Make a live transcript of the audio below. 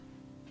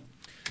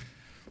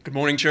Good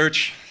morning,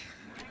 church.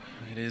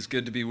 It is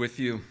good to be with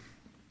you.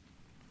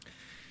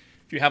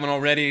 If you haven't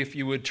already, if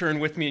you would turn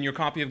with me in your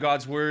copy of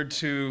God's Word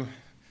to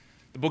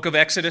the book of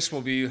Exodus. We'll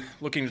be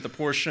looking at the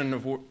portion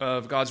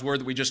of God's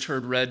Word that we just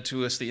heard read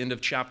to us, the end of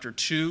chapter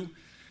 2,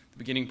 the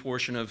beginning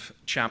portion of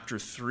chapter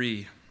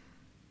 3.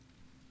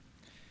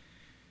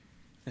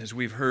 As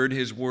we've heard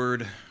His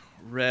Word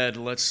read,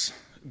 let's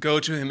go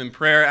to Him in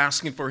prayer,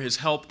 asking for His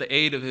help, the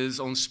aid of His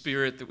own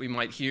Spirit, that we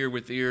might hear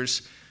with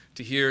ears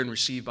to hear and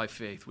receive by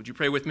faith. Would you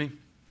pray with me?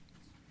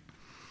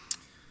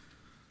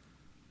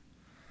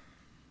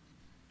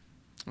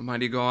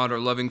 Almighty God, our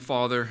loving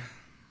Father,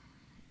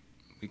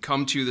 we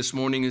come to you this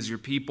morning as your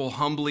people,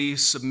 humbly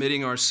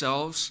submitting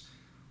ourselves,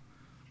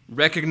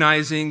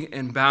 recognizing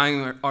and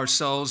bowing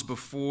ourselves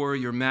before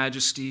your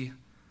majesty,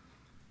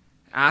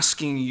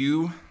 asking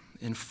you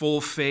in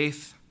full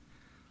faith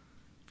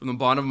from the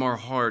bottom of our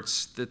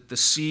hearts that the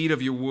seed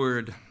of your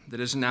word that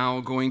is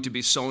now going to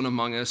be sown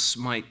among us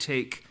might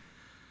take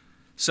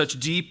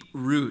such deep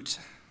root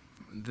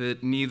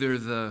that neither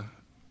the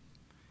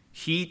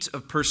heat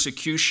of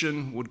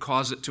persecution would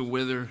cause it to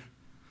wither,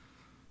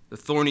 the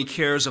thorny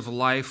cares of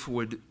life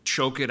would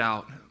choke it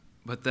out,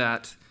 but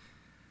that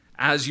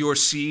as your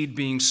seed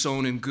being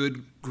sown in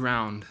good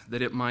ground,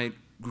 that it might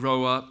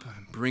grow up,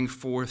 bring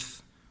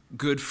forth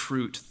good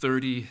fruit,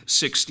 30,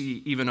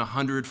 60, even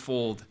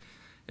 100-fold,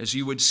 as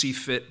you would see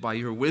fit by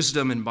your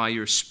wisdom and by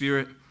your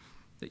Spirit,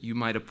 that you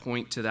might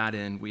appoint to that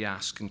end, we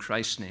ask in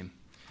Christ's name.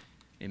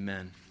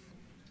 Amen.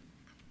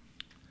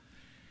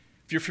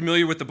 If you're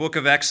familiar with the book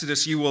of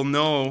Exodus, you will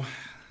know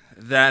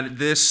that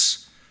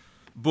this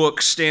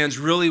book stands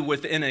really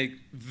within a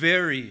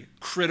very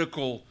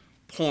critical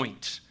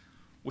point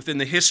within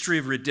the history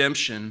of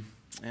redemption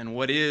and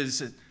what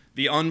is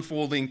the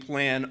unfolding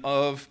plan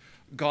of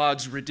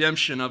God's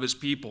redemption of His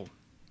people.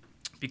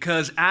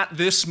 Because at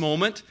this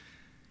moment,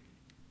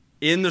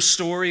 in the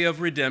story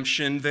of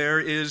redemption, there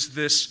is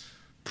this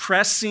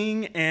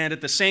pressing and at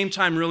the same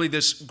time really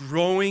this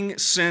growing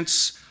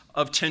sense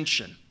of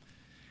tension.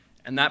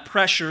 And that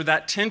pressure,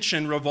 that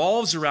tension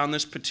revolves around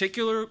this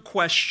particular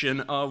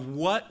question of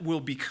what will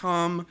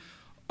become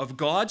of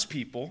God's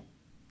people,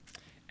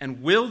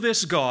 and will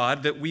this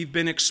God that we've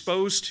been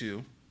exposed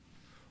to,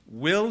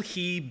 will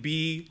He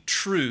be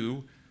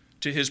true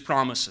to His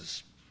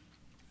promises?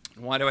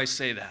 And why do I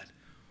say that?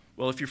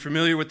 Well, if you're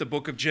familiar with the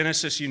book of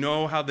Genesis, you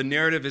know how the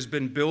narrative has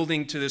been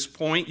building to this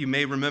point. You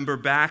may remember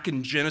back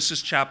in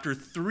Genesis chapter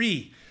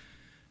 3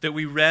 that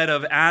we read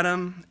of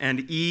Adam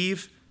and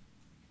Eve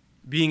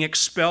being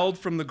expelled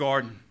from the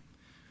garden,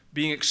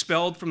 being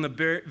expelled from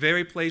the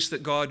very place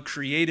that God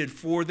created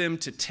for them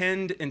to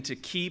tend and to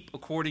keep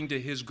according to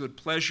His good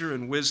pleasure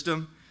and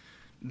wisdom.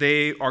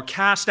 They are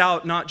cast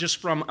out not just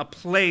from a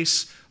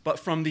place, but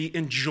from the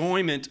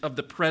enjoyment of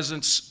the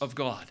presence of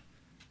God.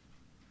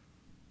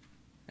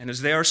 And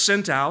as they are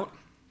sent out,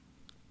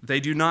 they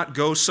do not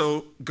go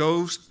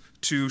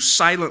to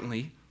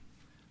silently.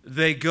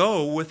 They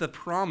go with a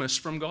promise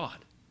from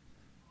God.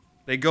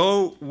 They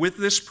go with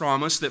this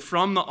promise that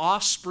from the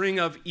offspring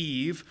of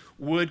Eve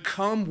would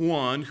come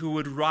one who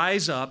would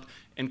rise up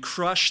and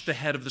crush the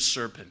head of the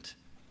serpent.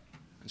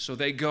 And so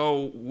they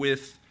go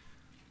with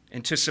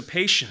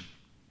anticipation.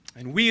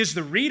 And we as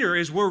the reader,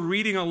 as we're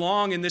reading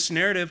along in this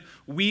narrative,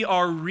 we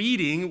are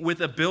reading with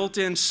a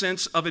built-in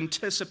sense of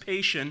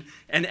anticipation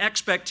and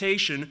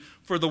expectation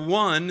for the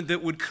one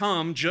that would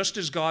come just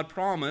as God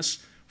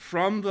promised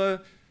from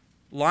the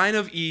line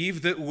of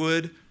Eve that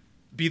would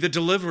be the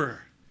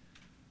deliverer,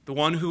 the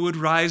one who would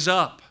rise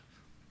up,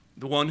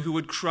 the one who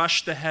would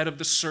crush the head of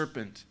the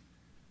serpent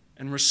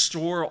and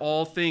restore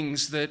all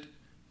things that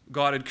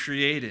God had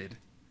created.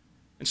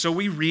 And so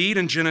we read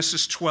in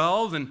Genesis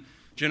 12 and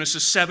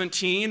Genesis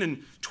 17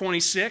 and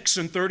 26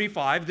 and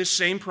 35, this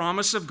same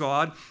promise of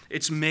God,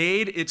 it's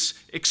made, it's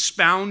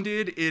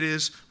expounded, it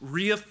is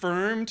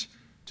reaffirmed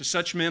to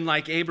such men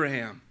like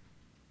Abraham,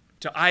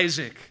 to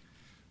Isaac,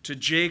 to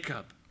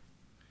Jacob.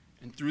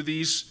 And through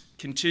these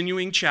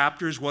continuing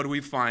chapters, what do we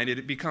find?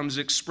 It becomes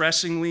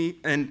expressingly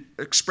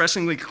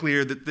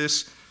clear that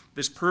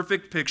this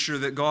perfect picture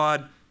that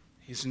God,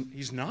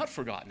 He's not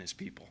forgotten His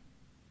people.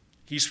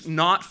 He's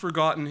not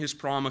forgotten His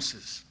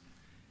promises.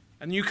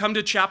 And you come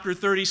to chapter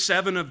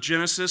 37 of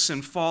Genesis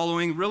and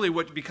following, really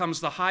what becomes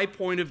the high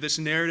point of this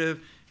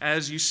narrative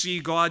as you see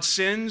God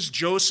sends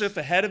Joseph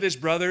ahead of his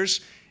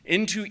brothers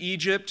into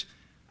Egypt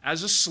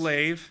as a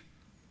slave,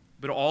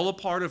 but all a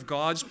part of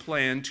God's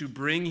plan to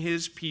bring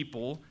His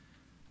people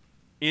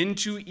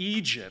into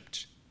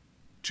Egypt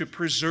to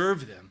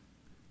preserve them,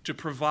 to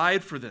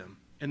provide for them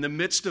in the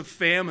midst of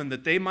famine,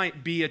 that they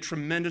might be a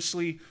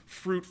tremendously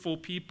fruitful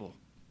people.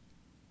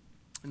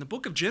 And the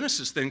book of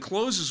Genesis then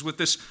closes with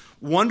this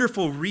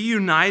wonderful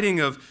reuniting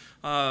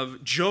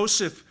of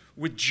Joseph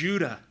with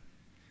Judah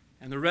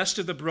and the rest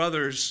of the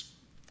brothers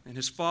and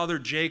his father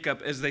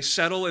Jacob as they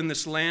settle in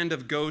this land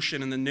of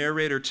Goshen. And the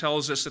narrator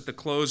tells us at the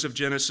close of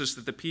Genesis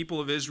that the people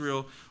of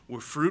Israel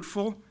were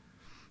fruitful,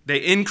 they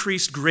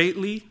increased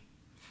greatly,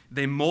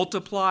 they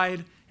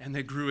multiplied, and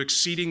they grew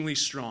exceedingly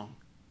strong.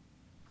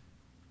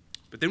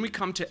 But then we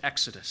come to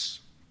Exodus,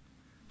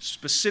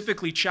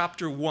 specifically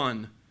chapter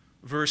 1,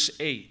 verse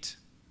 8.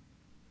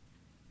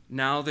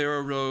 Now there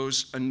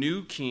arose a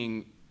new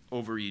king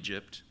over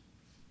Egypt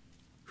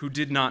who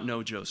did not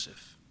know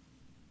Joseph.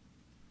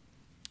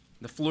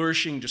 The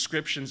flourishing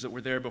descriptions that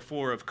were there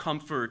before of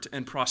comfort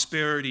and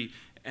prosperity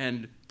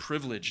and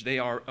privilege, they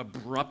are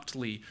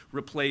abruptly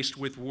replaced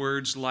with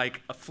words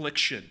like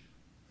affliction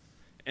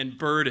and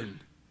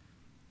burden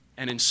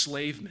and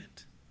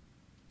enslavement.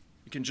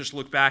 You can just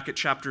look back at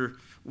chapter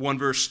 1,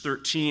 verse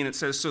 13. It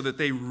says, so that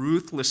they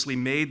ruthlessly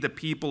made the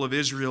people of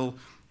Israel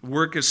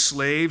work as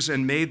slaves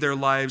and made their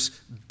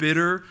lives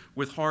bitter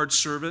with hard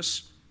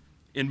service,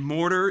 in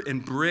mortar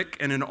and brick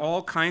and in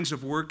all kinds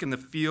of work in the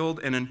field,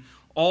 and in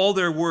all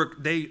their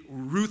work they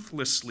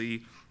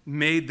ruthlessly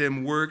made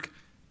them work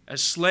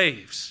as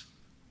slaves.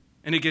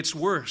 And it gets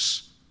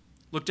worse.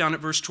 Look down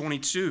at verse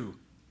 22.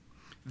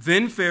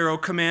 Then Pharaoh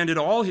commanded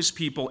all his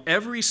people,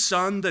 every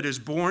son that is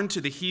born to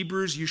the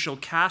Hebrews you shall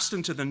cast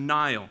into the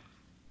Nile,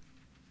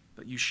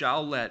 but you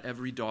shall let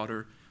every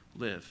daughter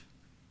live.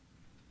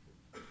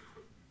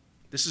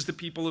 This is the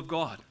people of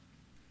God,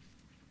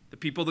 the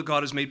people that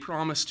God has made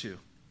promise to,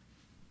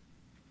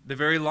 the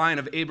very line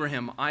of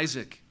Abraham,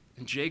 Isaac,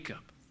 and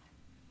Jacob.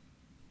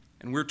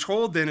 And we're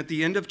told then at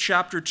the end of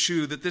chapter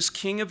 2 that this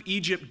king of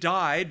Egypt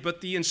died, but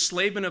the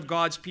enslavement of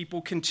God's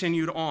people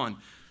continued on.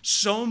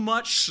 So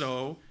much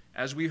so,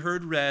 as we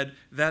heard read,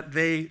 that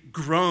they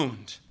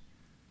groaned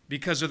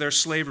because of their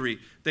slavery.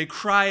 They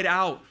cried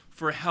out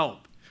for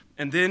help.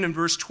 And then in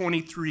verse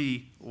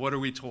 23, what are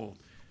we told?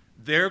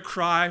 Their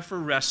cry for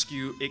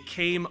rescue, it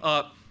came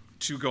up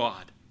to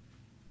God.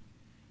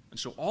 And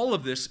so all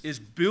of this is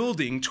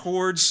building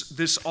towards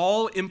this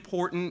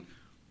all-important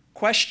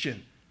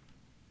question.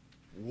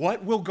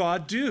 What will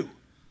God do?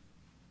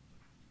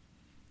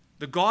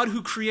 The God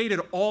who created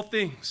all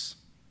things,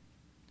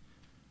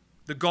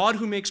 the God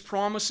who makes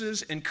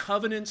promises and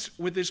covenants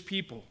with his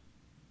people,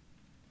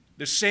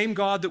 the same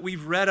God that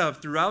we've read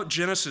of throughout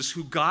Genesis,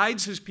 who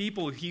guides his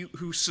people,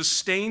 who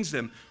sustains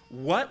them,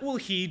 what will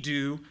he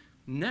do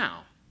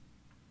now?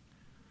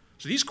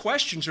 So these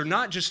questions are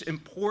not just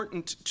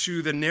important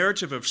to the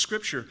narrative of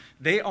Scripture,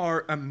 they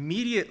are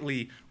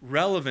immediately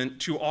relevant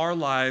to our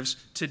lives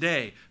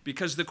today.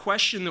 Because the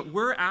question that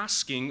we're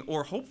asking,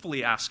 or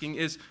hopefully asking,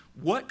 is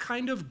what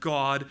kind of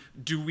God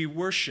do we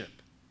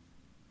worship?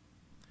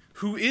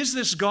 Who is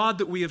this God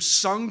that we have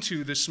sung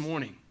to this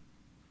morning?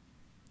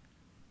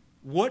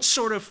 What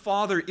sort of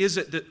Father is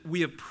it that we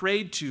have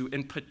prayed to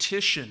and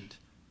petitioned?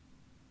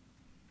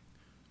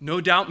 No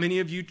doubt many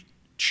of you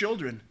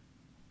children,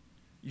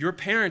 your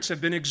parents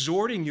have been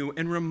exhorting you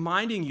and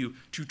reminding you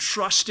to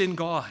trust in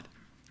God.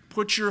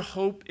 Put your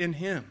hope in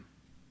him.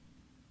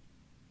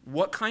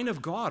 What kind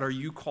of God are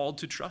you called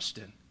to trust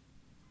in?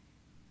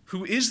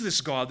 Who is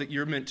this God that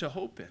you're meant to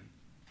hope in?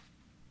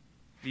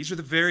 These are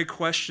the very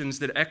questions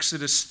that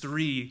Exodus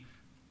 3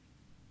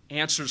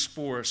 answers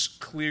for us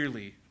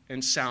clearly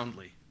and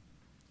soundly.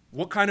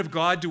 What kind of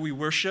God do we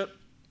worship?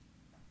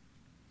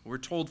 We're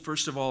told,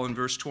 first of all, in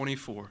verse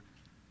 24,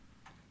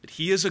 that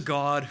he is a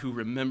God who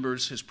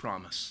remembers his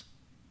promise.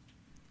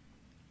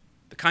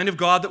 The kind of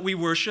God that we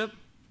worship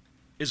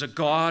is a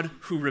God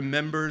who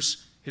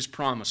remembers his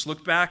promise.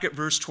 Look back at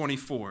verse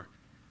 24.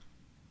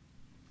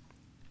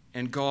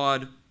 And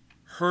God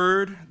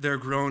heard their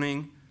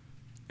groaning,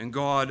 and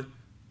God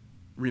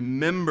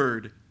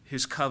remembered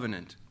his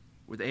covenant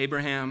with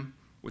Abraham,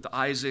 with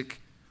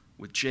Isaac,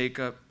 with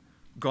Jacob.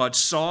 God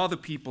saw the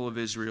people of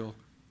Israel,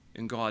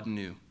 and God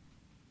knew.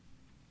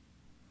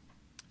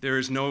 There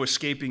is no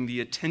escaping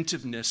the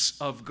attentiveness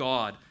of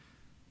God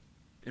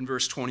in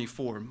verse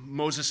 24.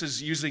 Moses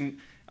is using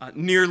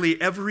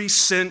nearly every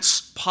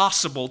sense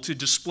possible to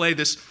display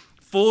this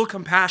full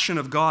compassion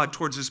of God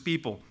towards his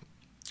people.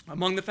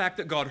 Among the fact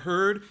that God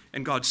heard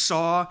and God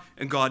saw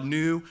and God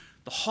knew,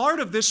 the heart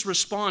of this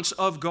response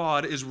of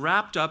God is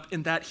wrapped up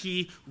in that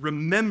he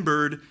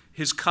remembered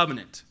his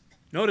covenant.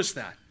 Notice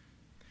that.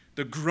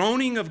 The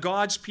groaning of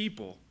God's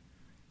people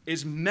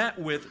is met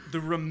with the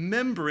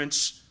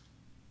remembrance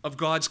of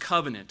God's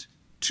covenant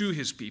to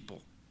his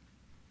people.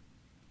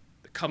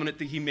 The covenant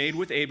that he made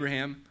with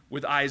Abraham,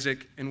 with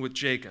Isaac, and with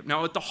Jacob.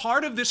 Now, at the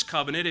heart of this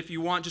covenant, if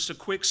you want just a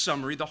quick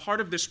summary, the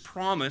heart of this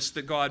promise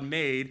that God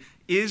made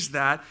is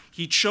that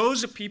he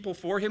chose a people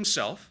for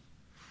himself.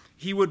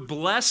 He would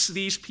bless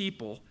these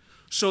people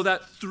so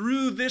that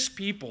through this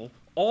people,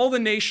 all the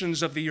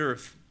nations of the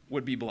earth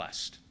would be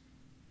blessed.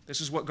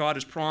 This is what God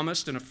has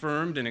promised and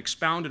affirmed and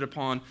expounded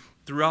upon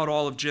throughout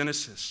all of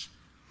Genesis.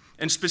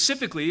 And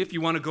specifically, if you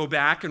want to go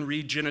back and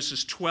read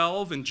Genesis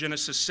 12 and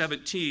Genesis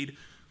 17,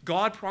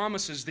 God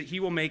promises that he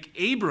will make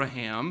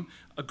Abraham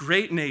a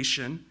great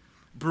nation,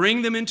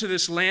 bring them into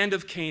this land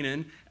of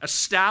Canaan,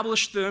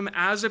 establish them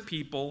as a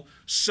people,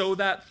 so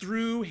that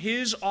through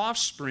his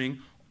offspring,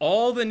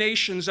 all the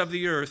nations of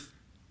the earth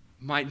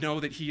might know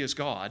that he is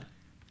God,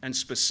 and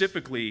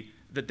specifically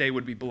that they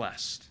would be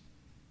blessed.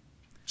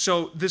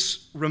 So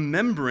this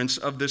remembrance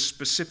of this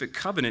specific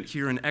covenant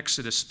here in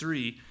Exodus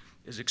 3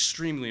 is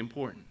extremely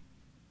important.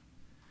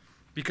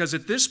 Because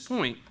at this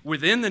point,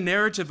 within the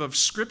narrative of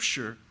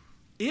Scripture,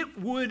 it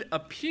would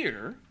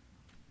appear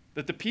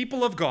that the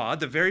people of God,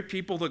 the very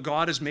people that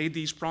God has made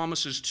these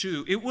promises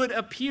to, it would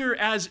appear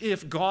as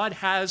if God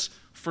has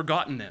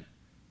forgotten them.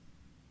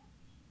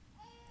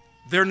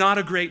 They're not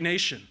a great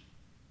nation.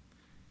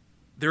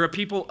 They're a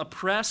people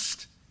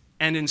oppressed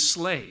and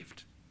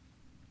enslaved.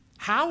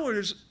 How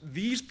is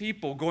these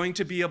people going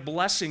to be a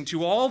blessing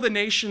to all the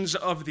nations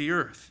of the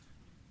earth?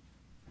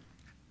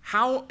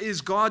 How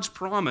is God's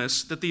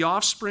promise that the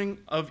offspring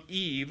of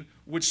Eve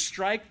would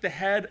strike the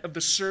head of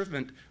the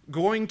serpent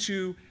going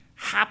to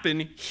happen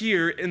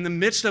here in the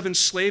midst of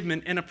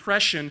enslavement and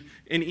oppression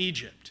in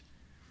Egypt?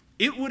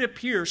 It would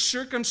appear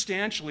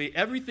circumstantially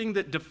everything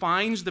that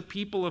defines the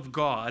people of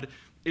God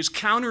is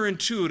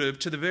counterintuitive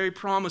to the very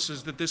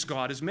promises that this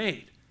God has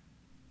made.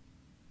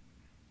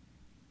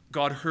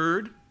 God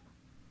heard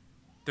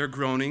their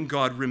groaning.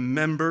 God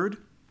remembered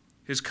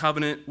his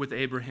covenant with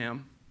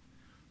Abraham.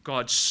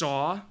 God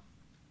saw,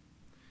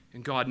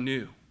 and God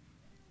knew.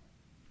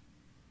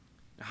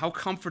 How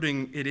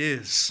comforting it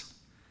is,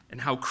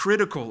 and how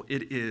critical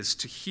it is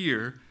to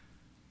hear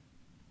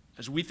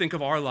as we think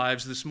of our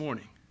lives this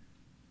morning.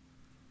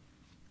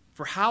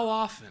 For how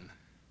often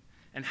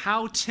and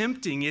how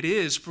tempting it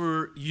is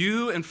for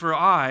you and for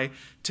I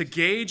to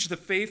gauge the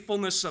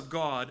faithfulness of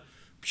God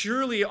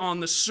purely on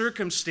the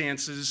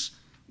circumstances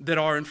that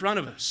are in front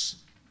of us.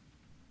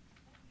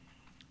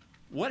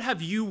 What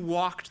have you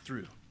walked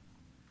through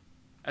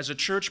as a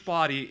church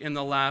body in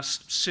the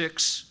last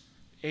 6,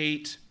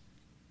 8,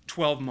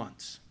 12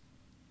 months?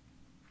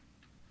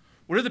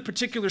 What are the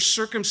particular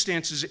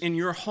circumstances in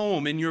your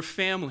home, in your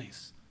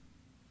families,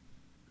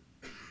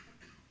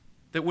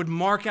 that would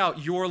mark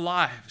out your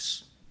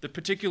lives? The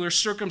particular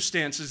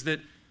circumstances that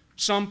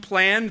some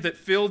planned that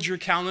filled your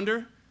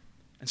calendar,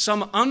 and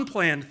some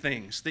unplanned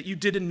things that you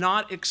did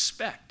not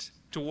expect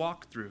to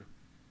walk through.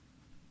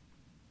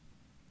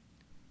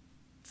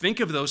 Think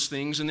of those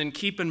things and then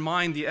keep in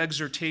mind the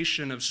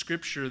exhortation of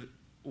Scripture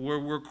where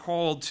we're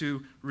called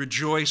to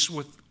rejoice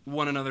with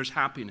one another's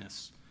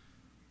happiness.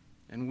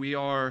 And we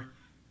are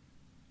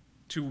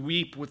to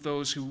weep with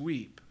those who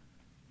weep.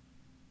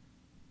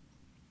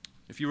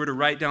 If you were to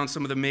write down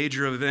some of the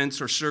major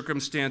events or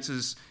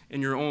circumstances in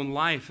your own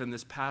life in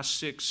this past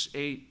 6,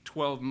 8,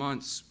 12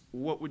 months,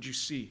 what would you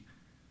see?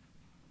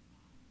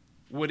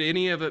 Would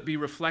any of it be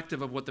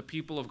reflective of what the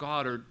people of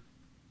God are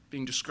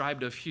being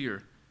described of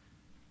here?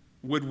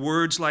 Would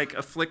words like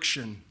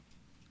affliction,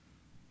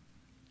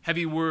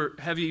 heavy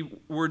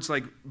words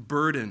like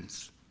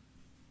burdens,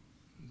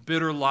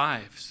 bitter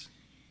lives,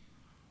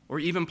 or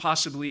even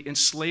possibly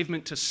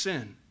enslavement to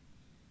sin,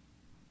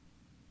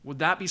 would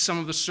that be some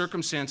of the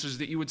circumstances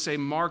that you would say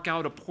mark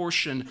out a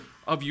portion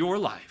of your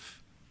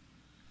life?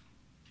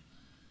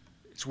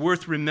 It's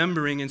worth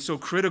remembering and so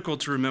critical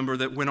to remember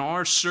that when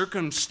our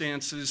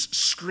circumstances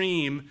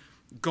scream,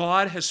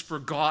 God has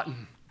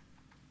forgotten,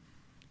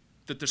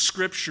 that the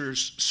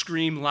Scriptures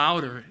scream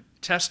louder,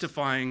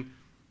 testifying,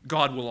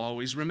 God will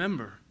always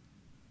remember.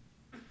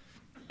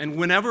 And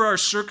whenever our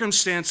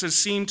circumstances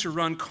seem to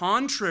run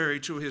contrary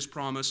to his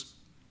promise,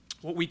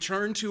 what we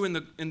turn to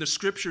in the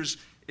Scriptures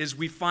is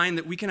we find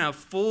that we can have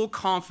full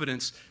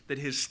confidence that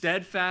his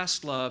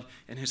steadfast love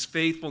and his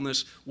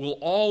faithfulness will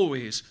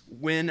always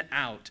win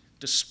out,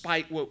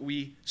 despite what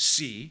we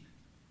see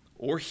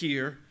or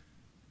hear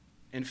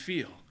and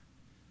feel.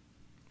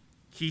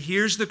 He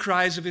hears the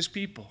cries of his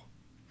people.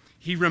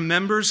 He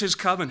remembers his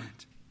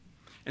covenant.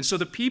 And so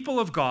the people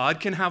of God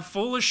can have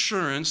full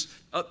assurance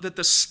that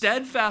the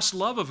steadfast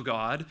love of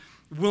God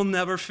will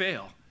never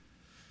fail.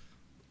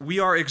 We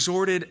are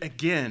exhorted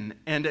again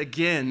and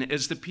again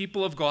as the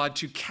people of God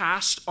to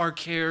cast our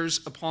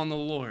cares upon the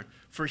Lord,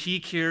 for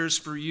he cares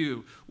for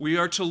you. We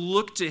are to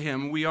look to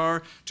him. We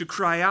are to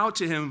cry out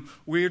to him.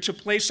 We are to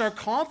place our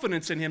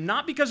confidence in him,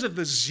 not because of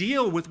the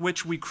zeal with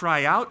which we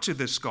cry out to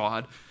this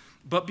God,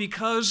 but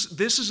because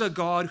this is a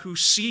God who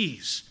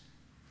sees,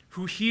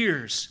 who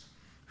hears,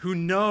 who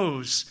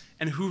knows,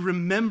 and who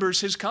remembers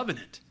his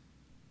covenant.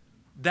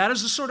 That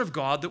is the sort of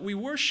God that we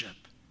worship.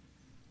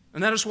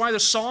 And that is why the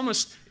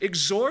psalmist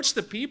exhorts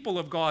the people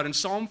of God in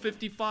Psalm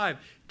 55,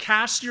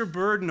 cast your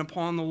burden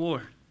upon the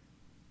Lord.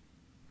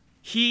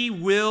 He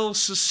will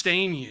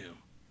sustain you.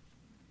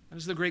 That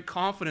is the great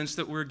confidence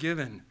that we're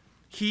given.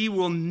 He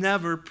will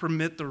never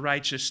permit the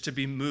righteous to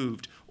be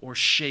moved or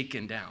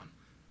shaken down.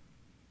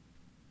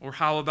 Or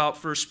how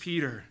about 1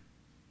 Peter?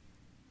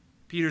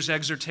 Peter's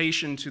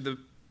exhortation to the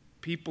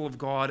people of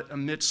God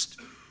amidst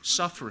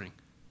suffering.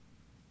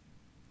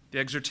 The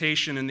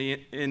exhortation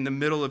in the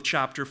middle of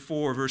chapter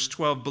 4, verse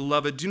 12,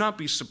 Beloved, do not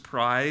be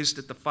surprised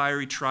at the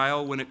fiery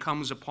trial when it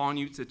comes upon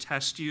you to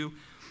test you,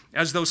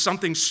 as though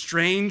something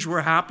strange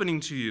were happening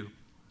to you.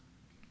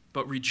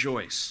 But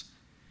rejoice,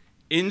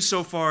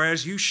 insofar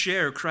as you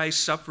share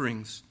Christ's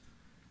sufferings,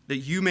 that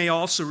you may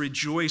also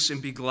rejoice and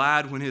be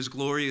glad when his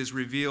glory is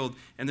revealed.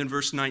 And then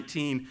verse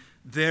 19,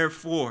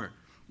 Therefore,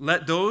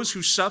 let those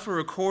who suffer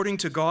according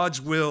to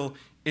God's will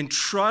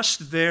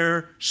entrust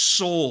their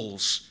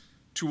souls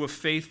to a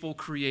faithful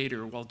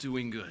Creator while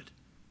doing good.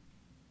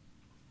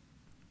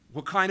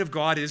 What kind of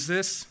God is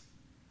this?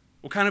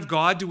 What kind of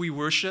God do we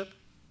worship?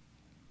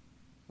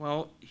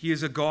 Well, he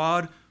is a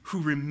God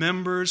who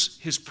remembers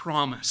his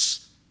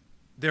promise.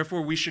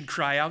 Therefore, we should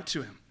cry out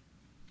to him.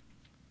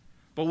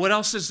 But what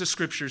else does the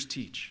scriptures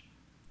teach?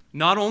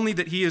 Not only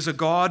that he is a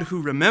God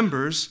who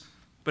remembers,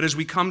 but as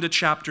we come to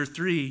chapter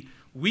 3,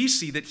 we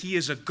see that he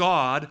is a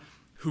God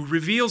who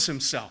reveals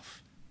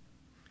himself.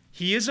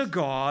 He is a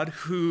God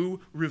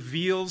who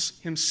reveals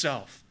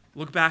himself.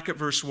 Look back at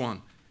verse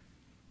 1.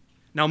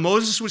 Now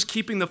Moses was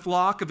keeping the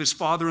flock of his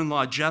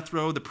father-in-law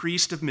Jethro, the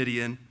priest of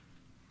Midian,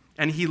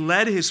 and he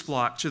led his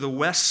flock to the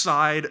west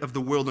side of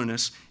the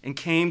wilderness and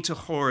came to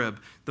Horeb,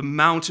 the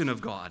mountain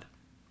of God.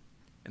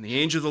 And the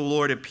angel of the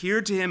Lord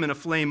appeared to him in a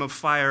flame of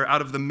fire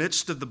out of the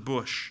midst of the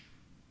bush.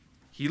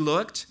 He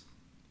looked,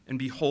 and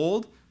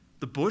behold,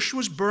 the bush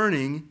was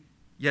burning,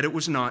 yet it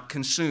was not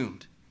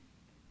consumed.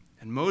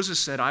 And Moses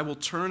said, I will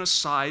turn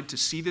aside to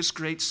see this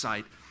great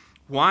sight,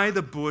 why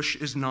the bush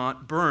is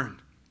not burned.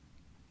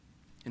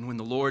 And when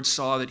the Lord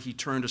saw that he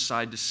turned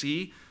aside to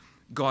see,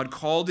 God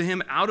called to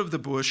him out of the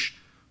bush,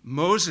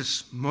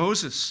 Moses,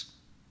 Moses.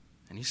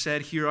 And he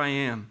said, Here I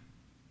am.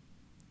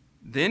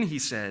 Then he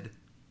said,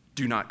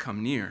 Do not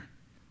come near.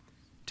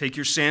 Take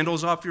your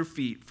sandals off your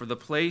feet, for the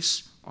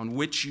place on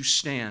which you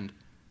stand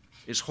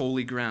is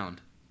holy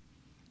ground.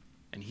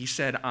 And he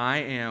said, I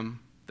am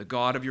the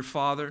God of your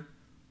father,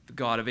 the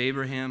God of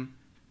Abraham,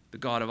 the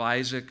God of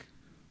Isaac,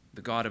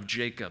 the God of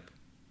Jacob.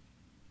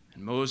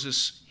 And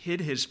Moses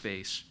hid his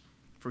face,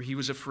 for he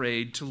was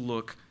afraid to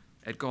look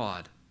at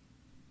God.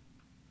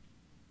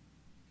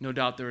 No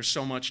doubt there is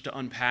so much to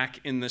unpack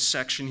in this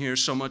section here,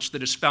 so much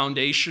that is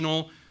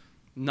foundational,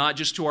 not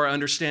just to our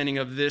understanding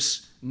of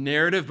this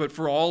narrative, but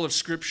for all of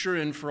Scripture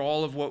and for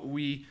all of what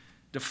we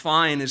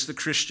define as the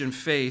Christian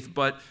faith.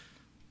 But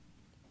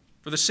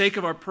for the sake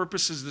of our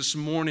purposes this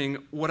morning,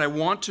 what I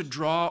want to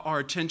draw our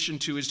attention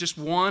to is just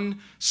one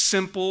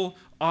simple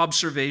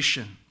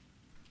observation.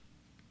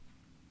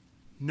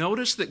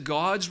 Notice that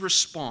God's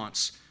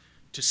response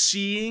to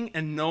seeing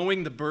and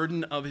knowing the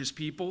burden of his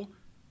people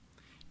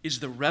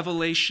is the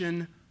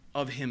revelation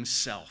of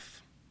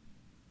himself.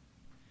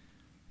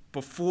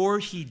 Before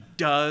he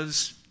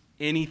does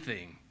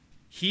anything,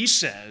 he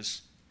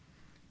says,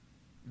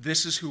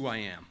 This is who I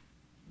am.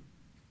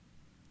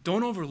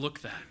 Don't overlook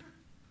that.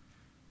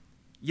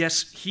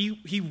 Yes,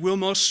 he will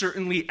most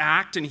certainly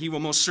act and he will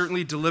most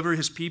certainly deliver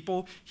his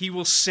people. He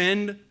will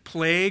send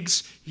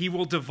plagues. He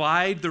will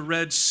divide the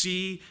Red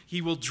Sea.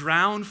 He will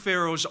drown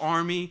Pharaoh's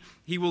army.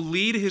 He will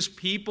lead his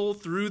people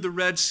through the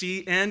Red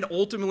Sea and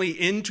ultimately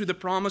into the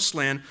Promised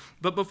Land.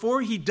 But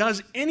before he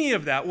does any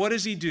of that, what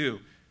does he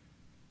do?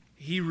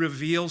 He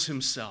reveals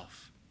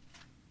himself.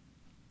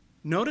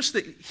 Notice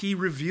that he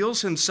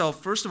reveals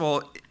himself, first of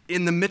all,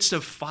 in the midst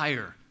of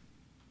fire.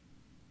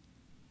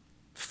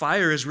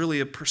 Fire is really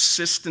a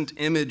persistent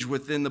image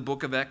within the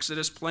book of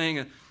Exodus,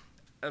 playing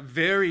a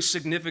very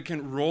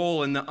significant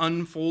role in the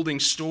unfolding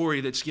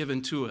story that's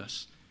given to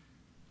us.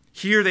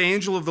 Here, the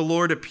angel of the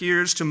Lord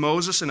appears to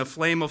Moses in a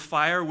flame of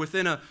fire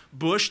within a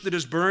bush that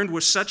is burned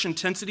with such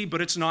intensity,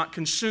 but it's not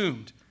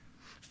consumed.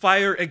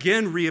 Fire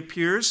again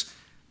reappears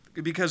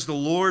because the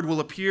Lord will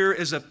appear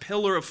as a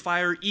pillar of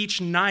fire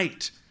each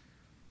night,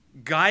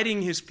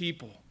 guiding his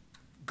people,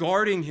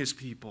 guarding his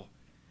people.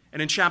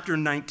 And in chapter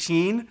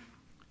 19,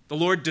 the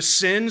Lord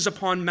descends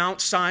upon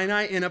Mount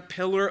Sinai in a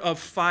pillar of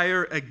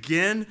fire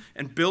again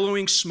and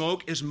billowing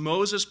smoke as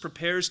Moses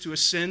prepares to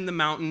ascend the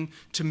mountain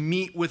to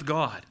meet with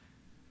God.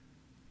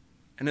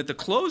 And at the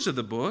close of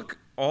the book,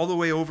 all the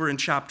way over in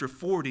chapter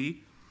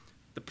 40,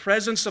 the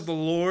presence of the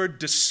Lord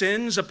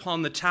descends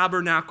upon the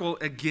tabernacle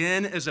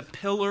again as a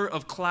pillar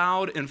of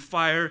cloud and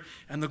fire,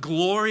 and the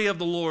glory of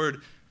the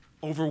Lord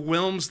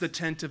overwhelms the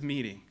tent of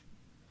meeting.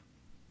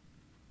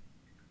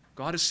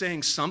 God is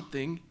saying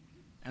something,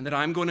 and that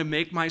I'm going to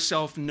make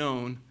myself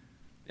known,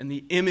 and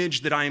the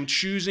image that I am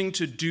choosing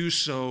to do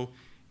so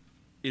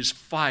is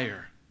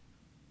fire.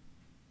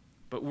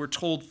 But we're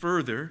told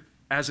further,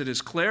 as it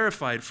is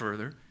clarified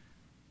further,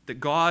 that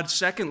God,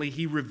 secondly,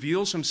 he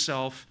reveals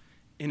himself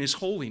in his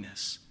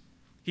holiness.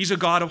 He's a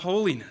God of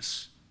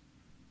holiness.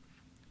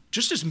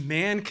 Just as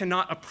man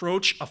cannot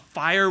approach a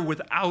fire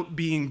without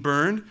being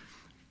burned,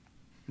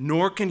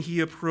 nor can he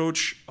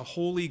approach a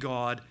holy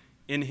God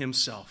in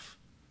himself.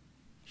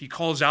 He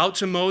calls out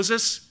to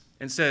Moses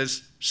and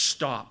says,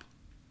 Stop.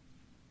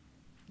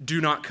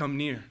 Do not come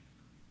near.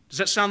 Does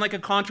that sound like a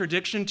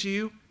contradiction to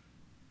you?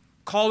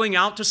 Calling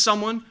out to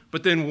someone,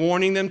 but then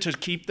warning them to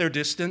keep their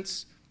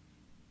distance?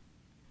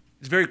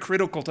 It's very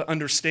critical to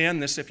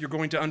understand this if you're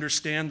going to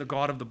understand the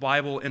God of the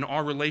Bible and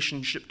our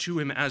relationship to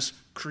him as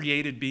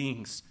created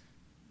beings.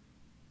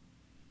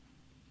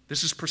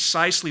 This is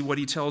precisely what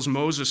he tells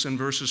Moses in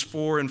verses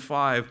 4 and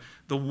 5.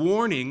 The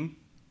warning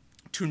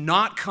to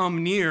not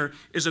come near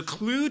is a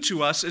clue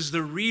to us as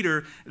the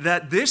reader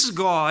that this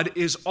God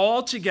is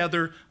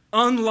altogether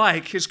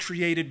unlike his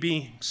created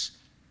beings.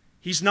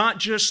 He's not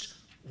just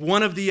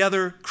one of the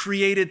other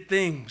created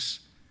things.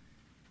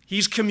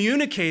 He's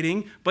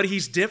communicating, but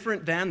he's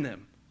different than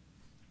them.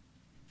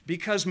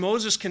 Because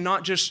Moses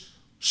cannot just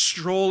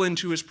stroll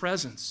into his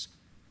presence.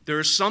 There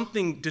is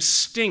something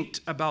distinct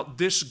about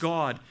this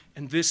God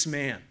and this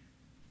man,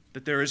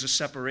 that there is a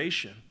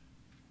separation.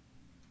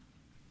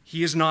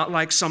 He is not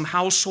like some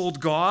household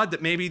god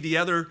that maybe the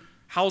other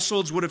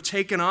households would have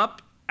taken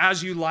up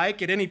as you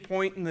like at any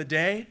point in the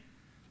day.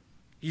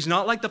 He's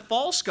not like the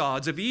false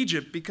gods of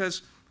Egypt,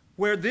 because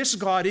where this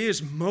God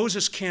is,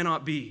 Moses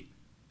cannot be,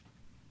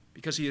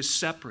 because he is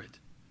separate.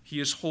 He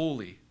is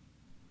holy.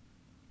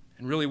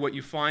 And really what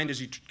you find as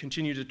you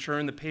continue to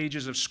turn the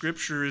pages of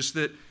Scripture is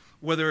that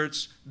whether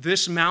it's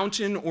this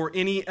mountain or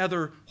any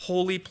other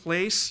holy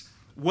place,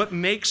 what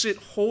makes it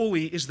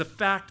holy is the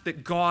fact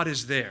that God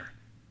is there.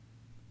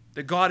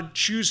 That God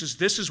chooses,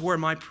 this is where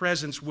my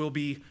presence will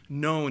be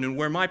known. And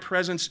where my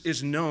presence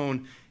is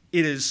known,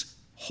 it is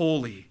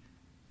holy.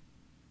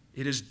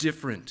 It is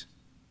different.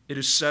 It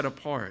is set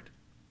apart.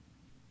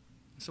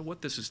 So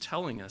what this is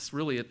telling us,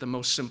 really at the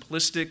most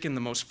simplistic and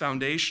the most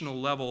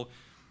foundational level,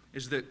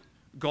 is that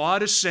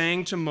God is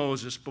saying to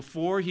Moses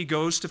before he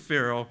goes to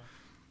Pharaoh,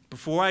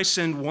 before I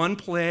send one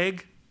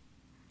plague,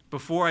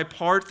 before I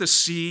part the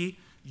sea,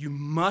 you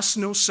must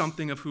know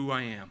something of who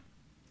I am.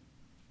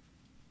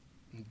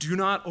 Do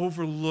not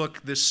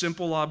overlook this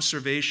simple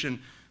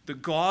observation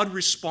that God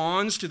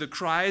responds to the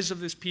cries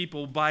of his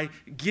people by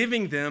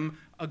giving them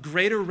a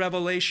greater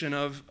revelation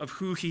of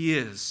who he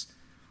is.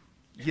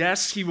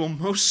 Yes, he will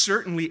most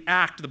certainly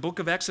act. The book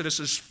of Exodus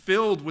is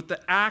filled with the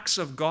acts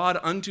of God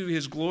unto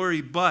his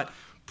glory, but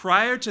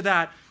prior to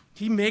that,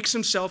 he makes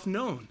himself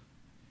known.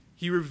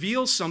 He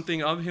reveals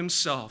something of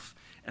himself,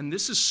 and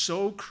this is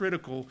so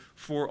critical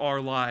for our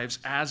lives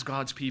as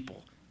God's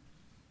people.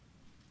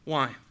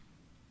 Why?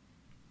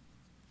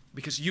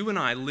 Because you and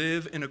I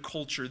live in a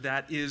culture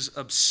that is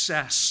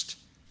obsessed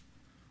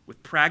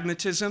with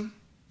pragmatism,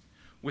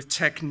 with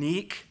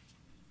technique,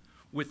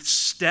 with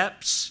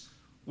steps,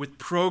 with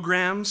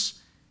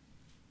programs,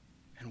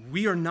 and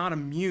we are not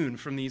immune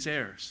from these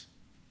errors.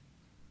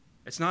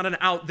 It's not an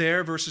out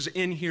there versus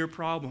in here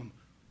problem.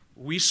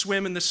 We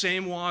swim in the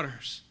same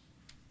waters.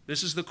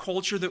 This is the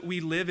culture that we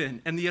live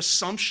in, and the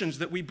assumptions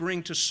that we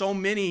bring to so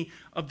many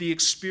of the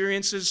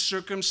experiences,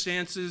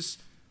 circumstances,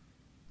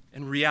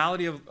 and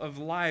reality of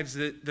lives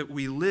that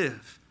we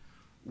live.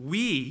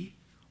 We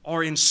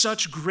are in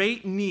such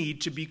great need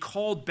to be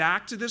called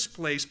back to this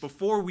place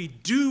before we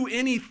do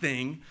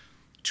anything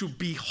to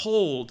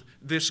behold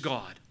this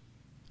God,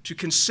 to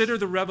consider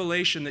the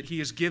revelation that he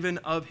has given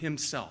of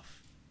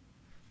himself.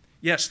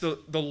 Yes, the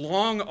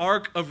long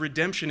arc of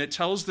redemption, it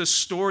tells this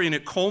story and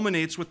it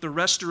culminates with the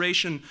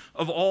restoration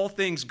of all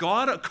things.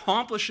 God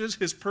accomplishes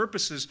his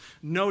purposes,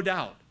 no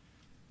doubt.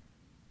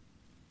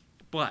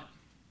 But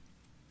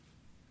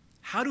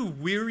how do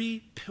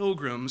weary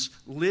pilgrims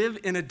live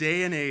in a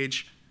day and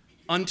age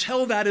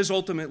until that is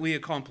ultimately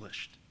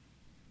accomplished?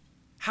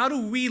 How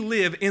do we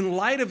live in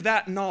light of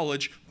that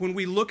knowledge when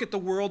we look at the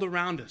world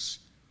around us?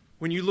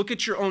 When you look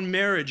at your own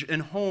marriage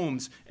and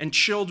homes and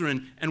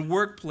children and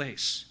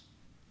workplace?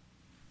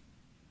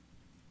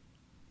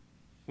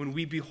 When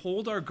we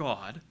behold our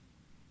God,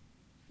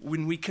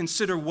 when we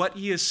consider what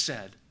he has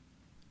said,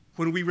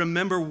 when we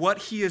remember what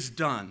he has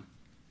done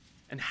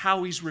and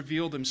how he's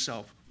revealed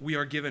himself, we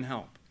are given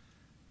help.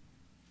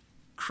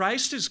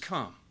 Christ has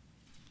come.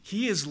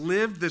 He has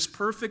lived this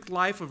perfect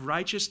life of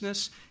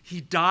righteousness.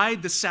 He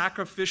died the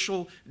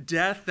sacrificial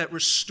death that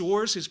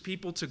restores his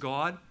people to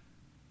God.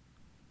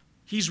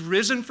 He's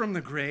risen from the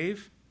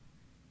grave.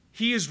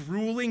 He is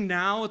ruling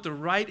now at the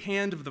right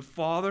hand of the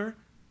Father.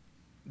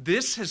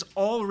 This has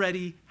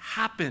already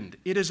happened.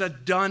 It is a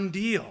done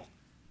deal.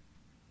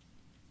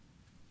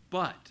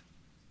 But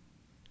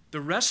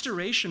the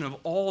restoration of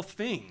all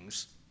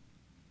things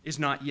is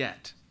not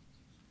yet.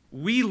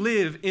 We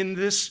live in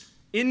this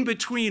in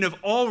between of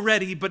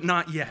already but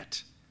not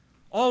yet.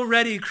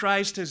 Already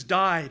Christ has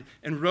died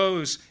and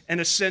rose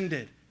and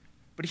ascended,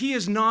 but he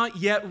has not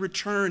yet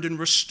returned and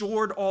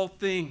restored all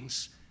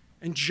things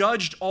and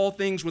judged all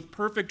things with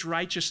perfect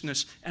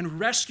righteousness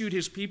and rescued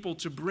his people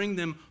to bring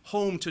them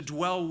home to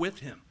dwell with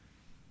him.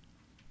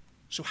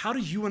 So how do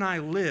you and I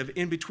live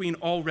in between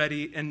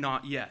already and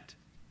not yet?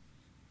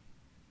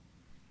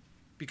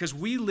 Because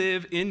we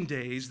live in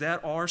days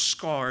that are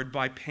scarred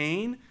by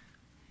pain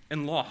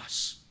and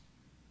loss.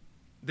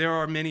 There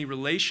are many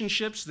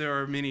relationships, there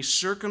are many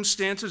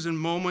circumstances and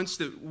moments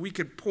that we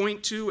could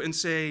point to and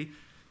say,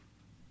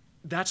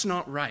 that's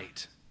not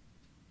right.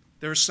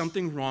 There is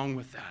something wrong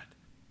with that.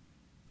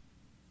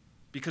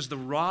 Because the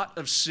rot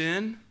of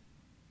sin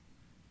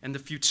and the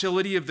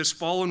futility of this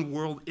fallen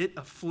world, it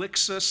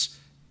afflicts us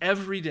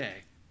every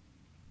day.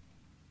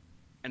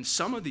 And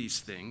some of these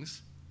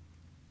things,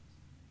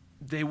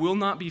 they will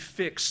not be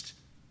fixed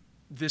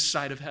this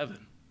side of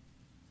heaven.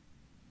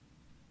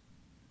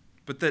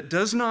 But that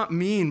does not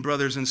mean,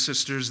 brothers and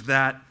sisters,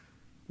 that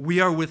we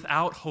are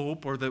without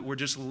hope or that we're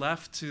just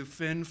left to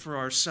fend for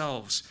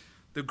ourselves.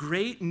 The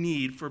great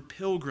need for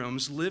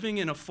pilgrims living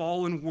in a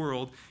fallen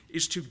world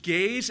is to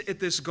gaze at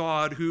this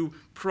God who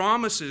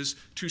promises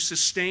to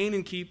sustain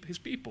and keep his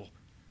people.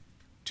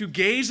 To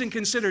gaze and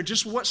consider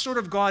just what sort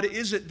of God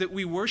is it that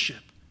we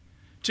worship.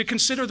 to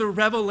consider the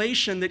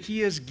revelation that he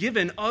has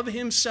given of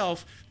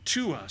himself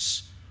to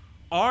us.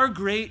 Our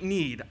great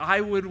need,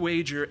 I would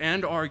wager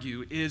and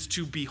argue, is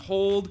to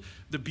behold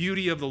the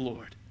beauty of the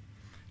Lord,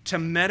 to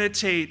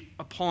meditate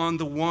upon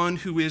the one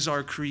who is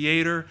our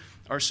creator,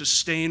 our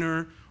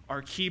sustainer,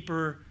 our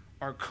keeper,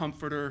 our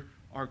comforter,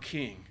 our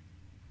king.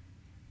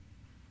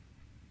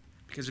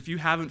 Because if you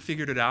haven't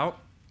figured it out,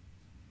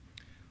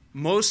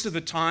 most of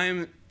the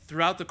time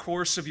throughout the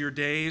course of your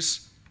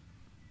days,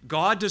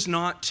 God does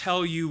not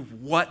tell you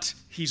what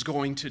he's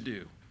going to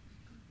do.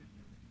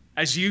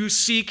 As you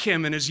seek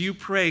him and as you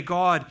pray,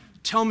 God,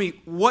 tell me,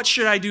 what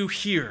should I do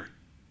here?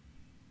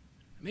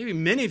 Maybe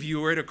many of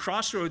you are at a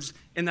crossroads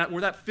in that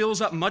where that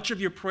fills up much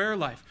of your prayer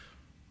life.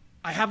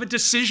 I have a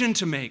decision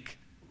to make.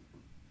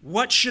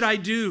 What should I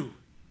do?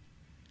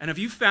 And have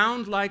you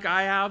found, like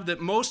I have, that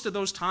most of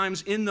those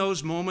times in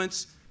those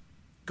moments,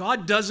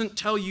 God doesn't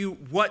tell you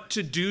what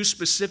to do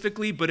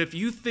specifically, but if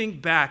you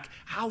think back,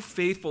 how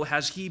faithful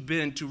has he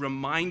been to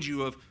remind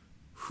you of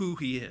who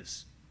he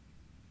is?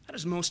 That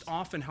is most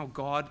often how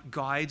God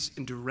guides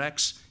and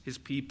directs his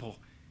people.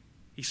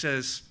 He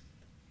says,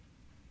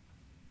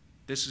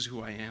 this is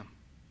who I am.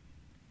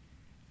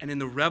 And in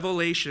the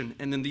revelation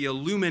and in the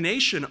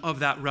illumination of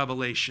that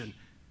revelation,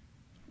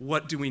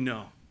 what do we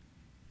know?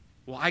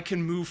 Well, I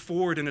can move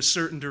forward in a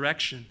certain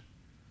direction.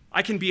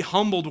 I can be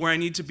humbled where I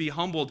need to be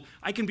humbled.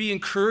 I can be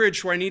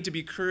encouraged where I need to be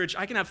encouraged.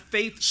 I can have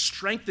faith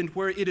strengthened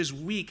where it is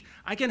weak.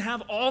 I can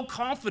have all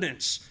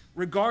confidence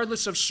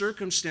regardless of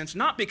circumstance,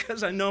 not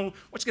because I know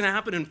what's going to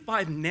happen in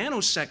 5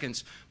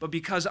 nanoseconds, but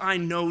because I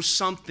know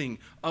something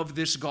of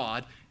this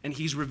God and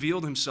he's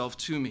revealed himself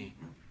to me.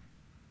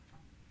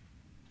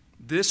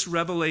 This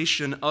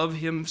revelation of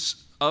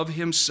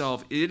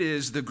himself, it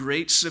is the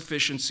great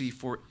sufficiency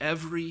for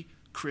every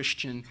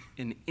Christian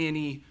in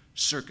any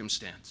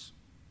circumstance.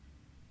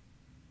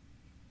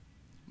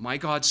 My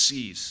God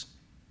sees,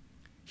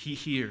 he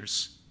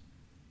hears,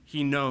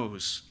 he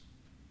knows,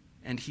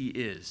 and he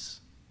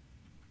is.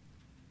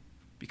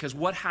 Because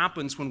what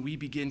happens when we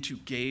begin to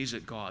gaze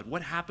at God?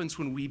 What happens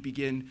when we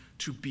begin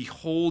to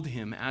behold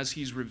him as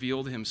he's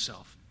revealed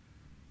himself?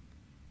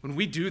 When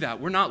we do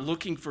that, we're not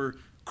looking for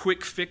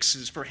quick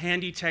fixes, for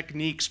handy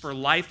techniques, for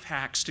life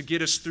hacks to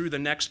get us through the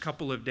next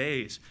couple of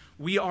days.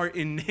 We are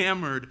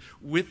enamored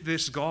with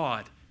this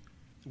God.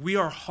 We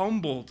are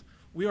humbled.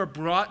 We are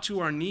brought to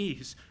our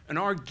knees. And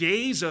our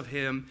gaze of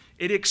him,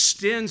 it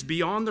extends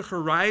beyond the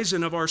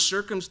horizon of our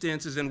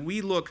circumstances, and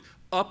we look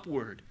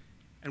upward.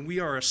 And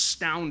we are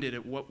astounded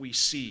at what we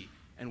see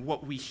and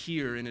what we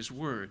hear in his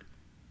word.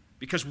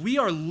 Because we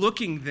are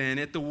looking then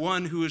at the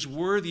one who is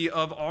worthy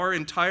of our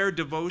entire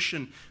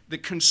devotion,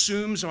 that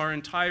consumes our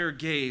entire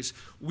gaze.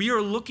 We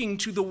are looking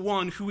to the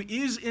one who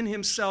is in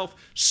himself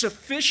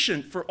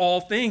sufficient for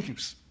all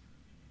things.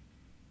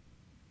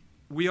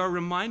 We are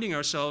reminding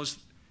ourselves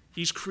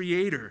he's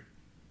creator.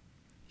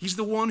 He's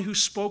the one who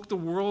spoke the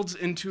worlds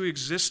into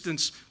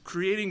existence,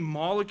 creating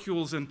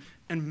molecules and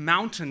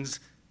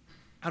mountains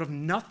out of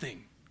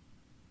nothing.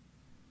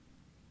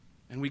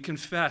 And we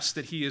confess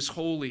that he is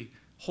holy,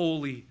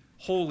 holy,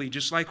 holy,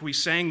 just like we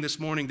sang this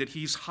morning, that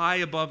he's high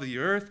above the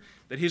earth,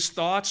 that his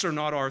thoughts are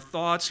not our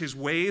thoughts, his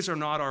ways are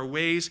not our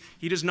ways.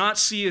 He does not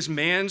see as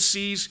man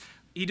sees.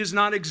 He does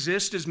not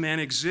exist as man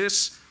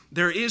exists.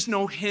 There is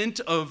no hint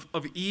of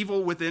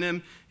evil within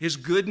him. His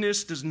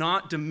goodness does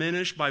not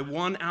diminish by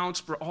 1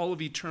 ounce for all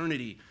of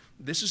eternity.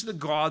 This is the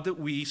God that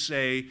we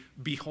say,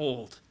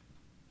 behold.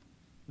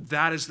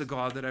 That is the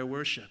God that I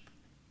worship.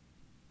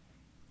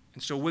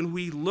 And so when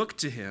we look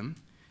to him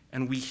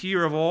and we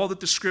hear of all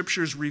that the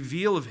scriptures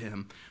reveal of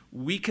him,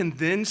 we can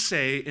then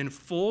say in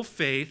full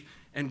faith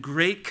and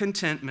great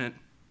contentment,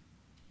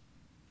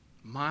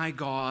 my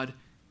God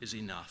is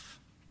enough.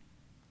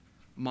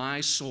 My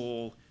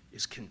soul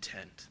is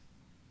content.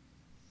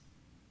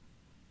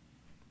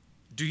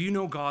 Do you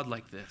know God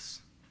like this?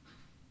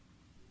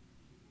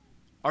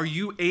 Are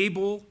you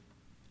able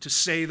to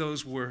say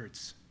those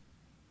words?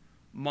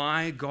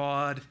 My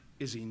God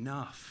is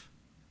enough.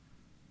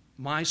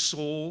 My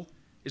soul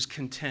is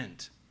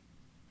content.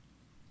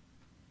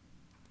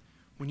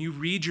 When you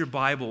read your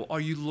Bible, are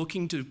you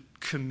looking to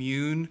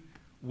commune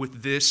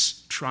with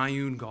this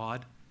triune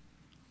God?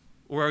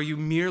 Or are you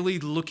merely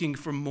looking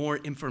for more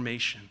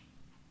information?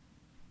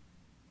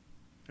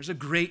 There's a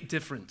great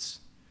difference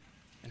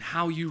in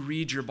how you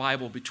read your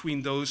Bible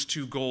between those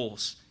two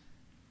goals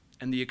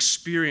and the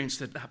experience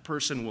that that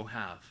person will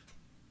have.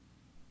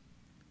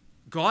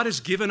 God has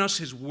given us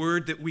his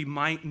word that we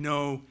might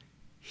know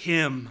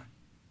him.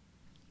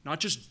 Not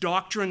just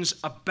doctrines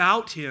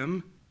about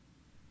him,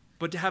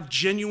 but to have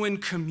genuine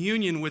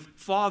communion with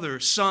Father,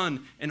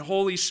 Son, and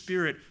Holy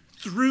Spirit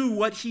through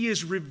what he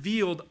has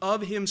revealed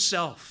of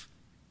himself.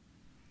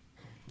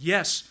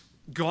 Yes,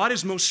 God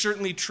is most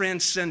certainly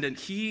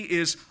transcendent. He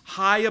is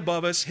high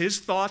above us. His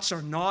thoughts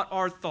are not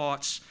our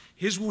thoughts.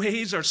 His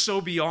ways are so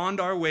beyond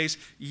our ways.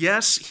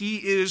 Yes, he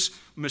is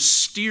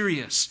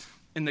mysterious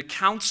in the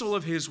counsel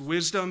of his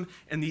wisdom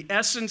and the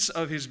essence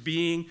of his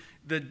being,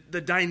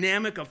 the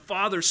dynamic of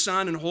Father,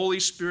 Son, and Holy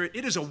Spirit,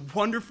 it is a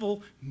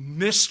wonderful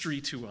mystery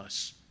to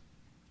us.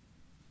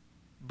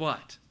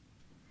 But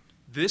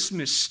this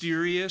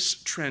mysterious,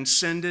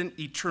 transcendent,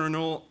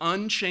 eternal,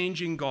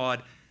 unchanging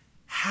God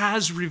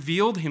has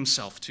revealed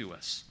himself to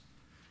us.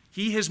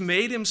 He has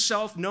made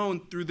himself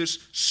known through this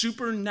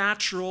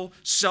supernatural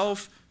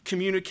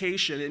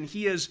self-communication, and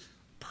he has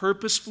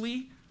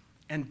purposefully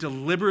and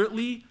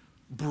deliberately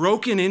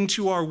broken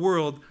into our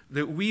world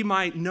that we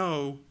might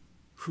know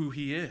who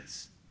he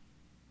is.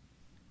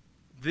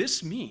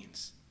 This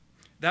means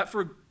that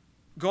for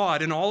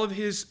God, in all of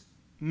his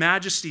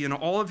majesty and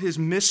all of his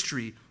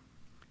mystery,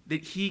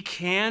 that he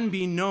can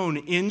be known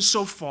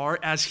insofar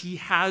as he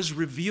has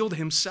revealed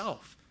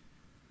himself.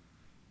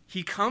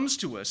 He comes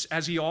to us,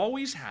 as he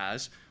always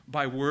has,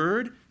 by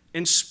word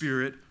and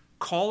spirit,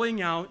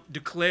 calling out,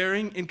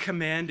 declaring, and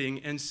commanding,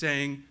 and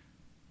saying,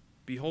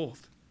 "Behold,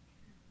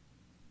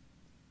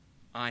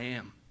 I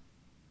am."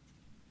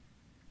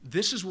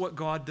 This is what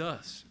God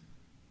does.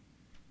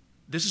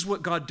 This is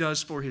what God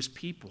does for his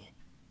people.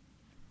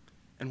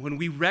 And when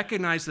we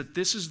recognize that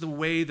this is the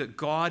way that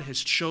God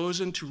has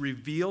chosen to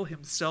reveal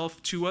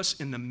himself to us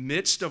in the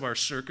midst of our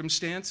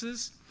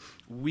circumstances,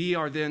 we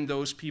are then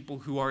those people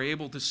who are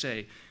able to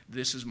say,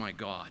 "This is my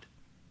God.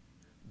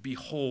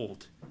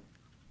 Behold,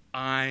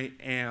 I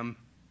am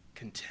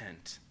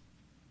content.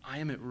 I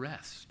am at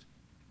rest."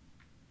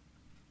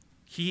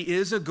 He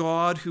is a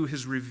God who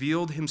has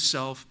revealed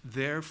himself,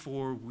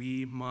 therefore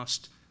we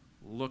must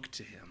look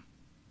to him.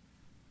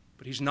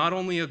 But he's not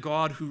only a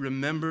God who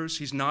remembers,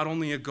 he's not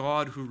only a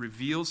God who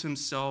reveals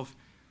himself,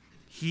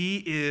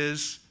 he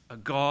is a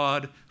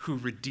God who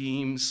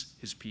redeems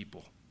his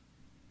people.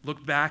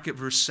 Look back at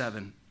verse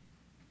 7.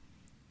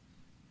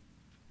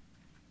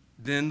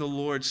 Then the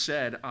Lord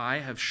said, "I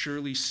have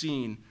surely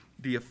seen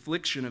the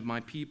affliction of my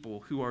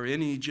people who are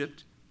in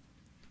Egypt,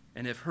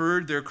 and have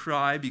heard their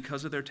cry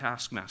because of their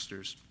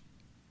taskmasters.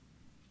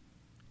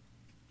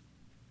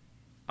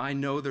 I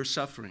know their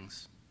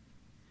sufferings,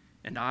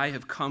 and I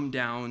have come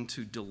down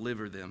to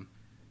deliver them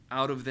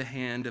out of the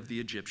hand of the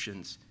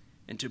Egyptians,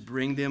 and to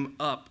bring them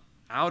up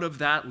out of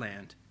that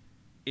land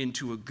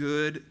into a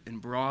good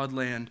and broad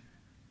land,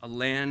 a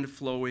land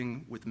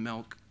flowing with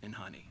milk and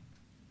honey."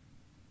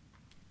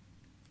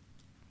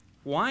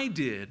 Why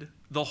did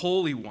the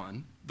Holy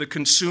One, the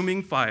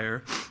consuming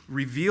fire,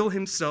 reveal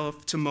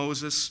himself to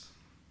Moses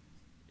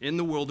in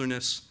the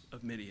wilderness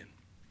of Midian?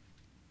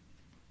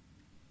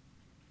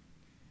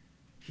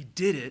 He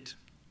did it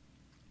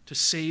to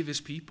save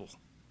his people.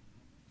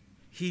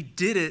 He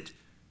did it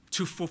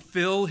to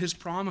fulfill his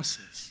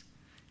promises.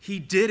 He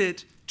did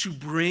it to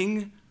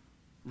bring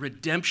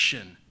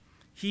redemption.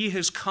 He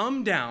has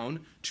come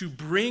down to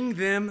bring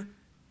them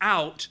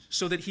out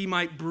so that he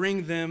might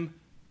bring them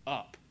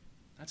up.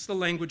 That's the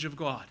language of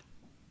God.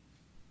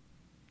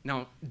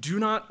 Now, do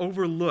not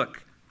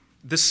overlook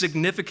the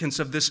significance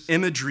of this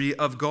imagery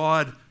of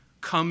God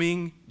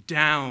coming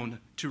down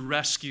to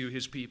rescue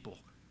his people.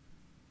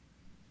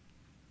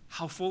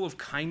 How full of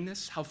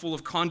kindness, how full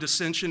of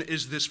condescension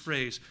is this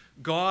phrase?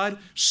 God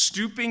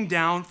stooping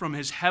down from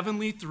his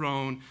heavenly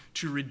throne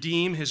to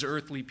redeem his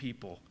earthly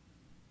people.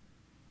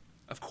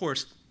 Of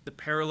course, the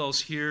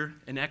parallels here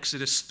in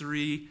Exodus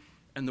 3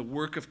 and the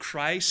work of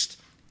Christ,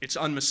 it's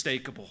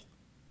unmistakable.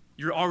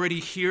 You're already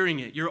hearing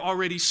it. You're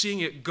already seeing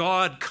it.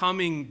 God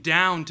coming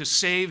down to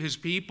save his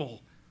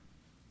people.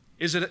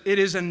 It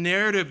is a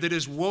narrative that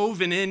is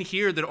woven in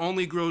here that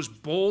only grows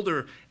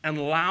bolder and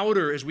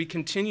louder as we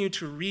continue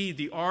to read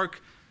the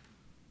arc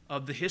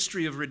of the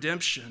history of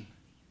redemption.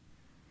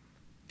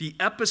 The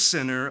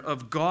epicenter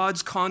of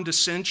God's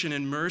condescension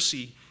and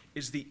mercy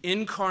is the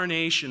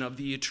incarnation of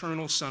the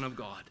eternal Son of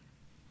God.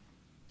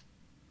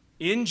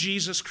 In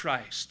Jesus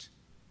Christ,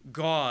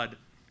 God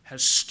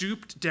has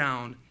stooped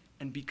down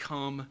and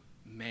become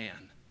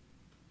man.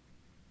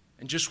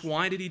 And just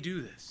why did he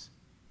do this?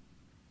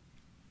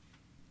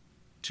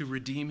 To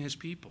redeem his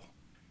people,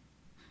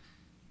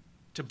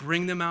 to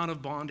bring them out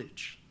of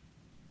bondage,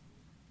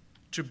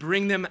 to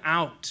bring them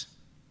out,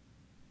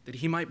 that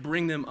he might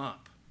bring them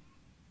up.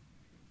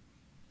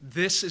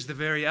 This is the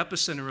very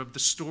epicenter of the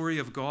story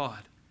of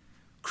God.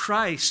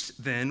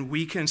 Christ, then,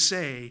 we can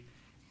say,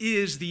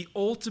 is the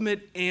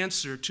ultimate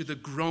answer to the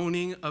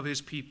groaning of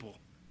his people.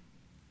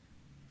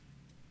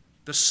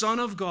 The Son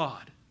of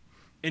God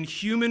in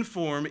human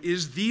form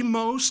is the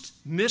most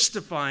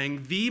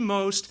mystifying, the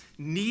most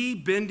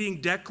knee-bending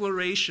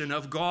declaration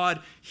of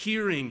God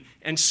hearing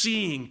and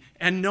seeing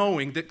and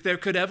knowing that there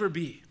could ever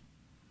be.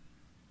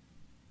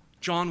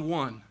 John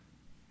 1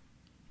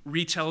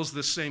 retells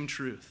the same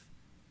truth.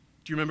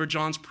 Do you remember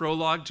John's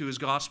prologue to his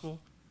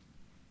gospel?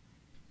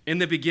 In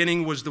the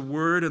beginning was the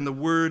Word, and the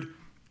Word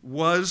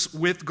was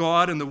with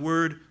God, and the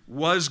Word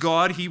was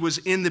God. He was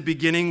in the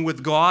beginning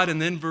with God.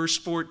 And then verse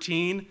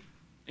 14,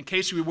 in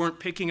case we weren't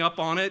picking up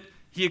on it,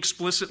 he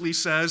explicitly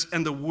says,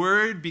 "And the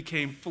Word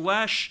became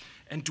flesh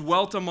and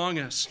dwelt among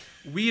us.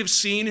 We have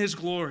seen his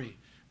glory,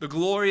 the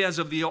glory as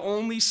of the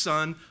only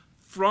Son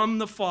from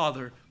the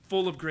Father,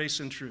 full of grace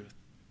and truth."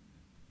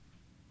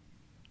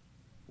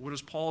 What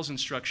is Paul's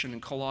instruction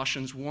in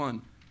Colossians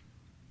 1?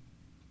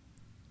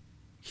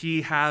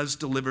 He has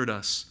delivered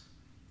us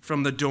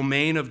from the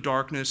domain of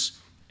darkness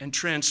and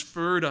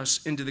transferred us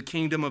into the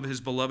kingdom of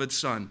his beloved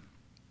Son,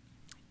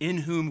 in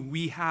whom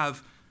we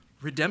have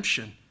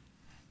redemption,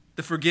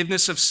 the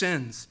forgiveness of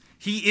sins.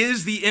 He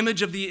is the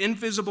image of the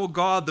invisible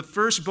God, the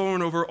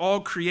firstborn over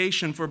all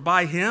creation. For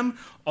by him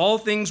all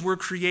things were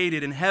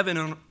created in heaven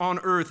and on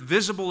earth,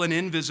 visible and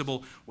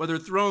invisible, whether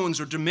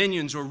thrones or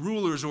dominions or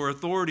rulers or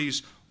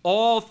authorities.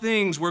 All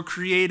things were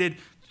created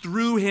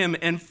through him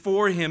and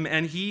for him,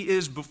 and he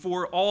is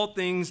before all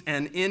things,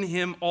 and in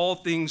him all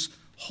things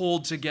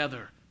hold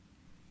together.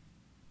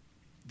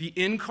 The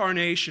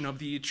incarnation of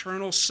the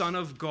eternal Son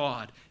of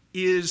God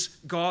is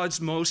God's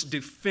most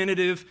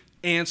definitive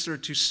answer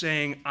to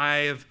saying, I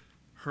have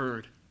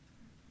heard,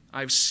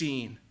 I've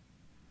seen,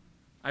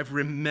 I've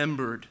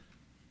remembered,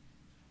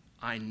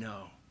 I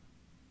know.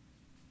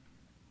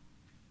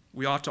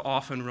 We ought to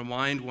often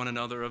remind one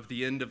another of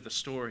the end of the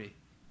story.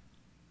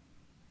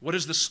 What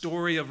does the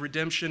story of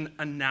redemption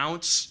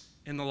announce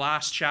in the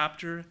last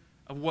chapter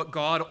of what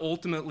God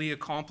ultimately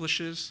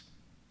accomplishes?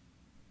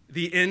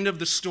 The end of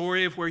the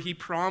story of where he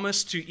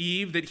promised to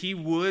Eve that he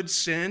would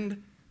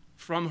send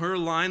from her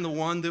line the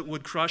one that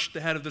would crush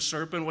the head of the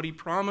serpent. What he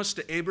promised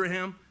to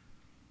Abraham,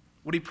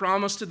 what he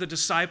promised to the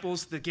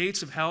disciples, the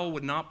gates of hell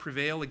would not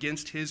prevail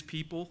against his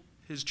people,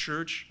 his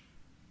church.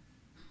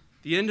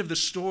 The end of the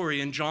story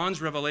in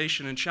John's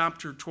Revelation in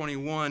chapter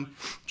 21,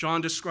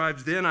 John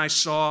describes, then I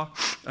saw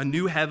a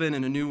new heaven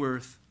and a new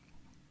earth.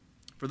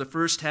 For the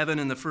first heaven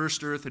and the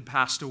first earth had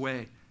passed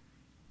away,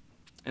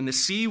 and the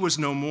sea was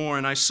no more.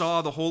 And I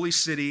saw the holy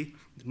city,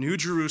 the New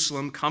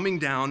Jerusalem, coming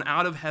down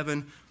out of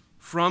heaven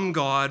from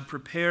God,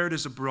 prepared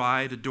as a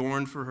bride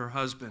adorned for her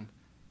husband.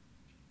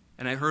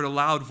 And I heard a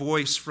loud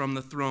voice from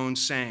the throne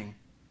saying,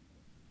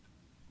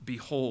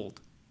 behold,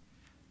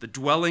 the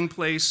dwelling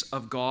place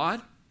of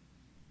God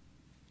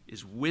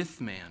is with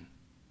man,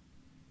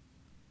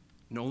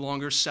 no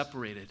longer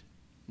separated,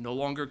 no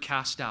longer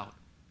cast out,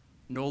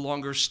 no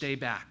longer stay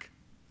back.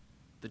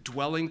 The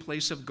dwelling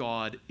place of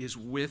God is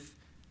with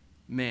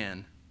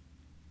man.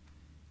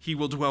 He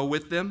will dwell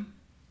with them.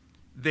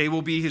 They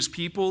will be his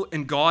people,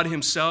 and God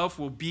himself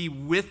will be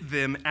with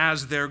them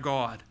as their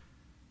God.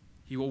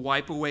 He will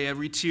wipe away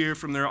every tear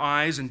from their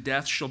eyes, and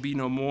death shall be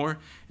no more.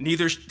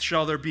 Neither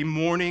shall there be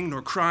mourning,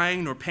 nor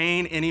crying, nor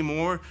pain any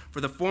more,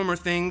 for the former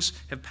things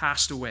have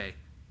passed away.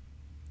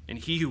 And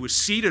he who was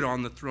seated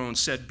on the throne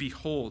said,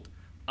 behold,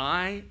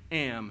 I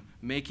am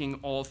making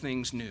all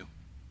things new.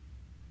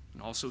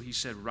 And also he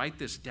said, write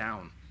this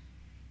down,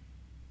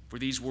 for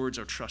these words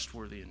are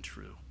trustworthy and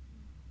true.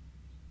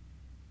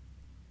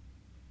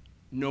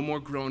 No more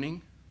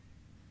groaning,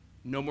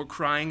 no more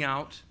crying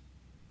out,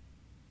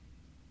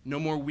 no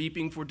more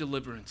weeping for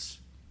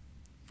deliverance,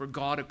 for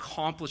God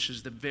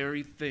accomplishes the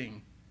very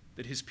thing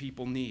that his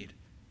people need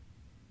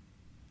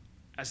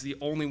as the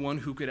only one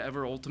who could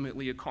ever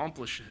ultimately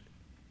accomplish it.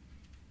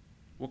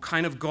 What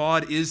kind of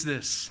God is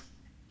this?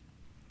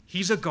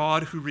 He's a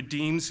God who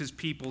redeems his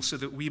people so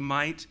that we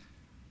might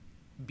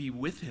be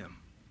with him.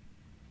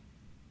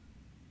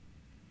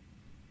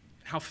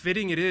 How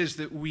fitting it is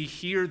that we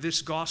hear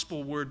this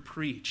gospel word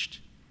preached,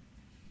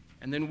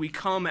 and then we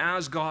come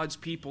as God's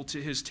people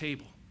to his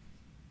table.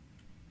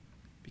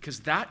 Because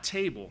that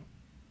table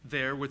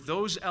there with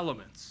those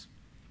elements,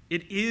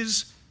 it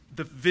is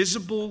the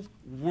visible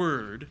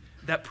word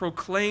that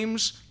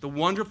proclaims the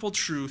wonderful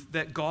truth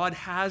that God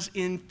has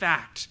in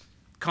fact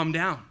come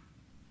down.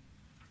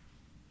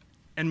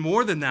 And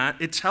more than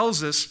that, it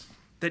tells us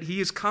that he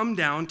has come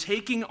down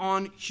taking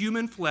on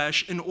human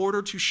flesh in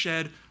order to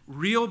shed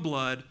real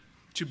blood,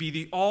 to be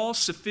the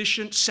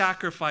all-sufficient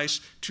sacrifice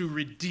to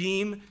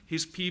redeem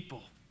his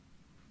people.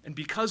 And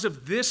because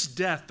of this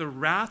death, the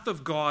wrath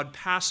of God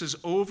passes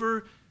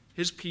over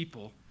his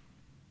people,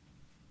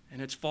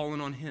 and it's fallen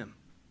on him,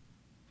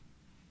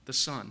 the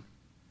Son,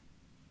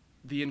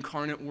 the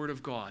incarnate Word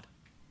of God.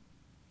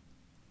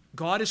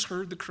 God has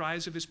heard the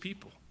cries of his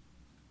people.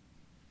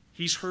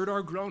 He's heard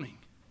our groaning.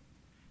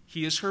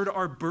 He has heard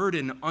our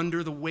burden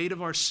under the weight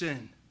of our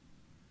sin.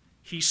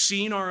 He's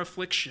seen our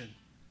affliction,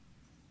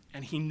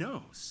 and he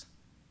knows.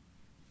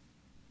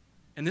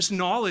 And this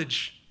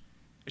knowledge,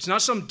 it's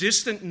not some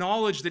distant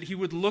knowledge that he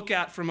would look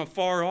at from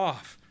afar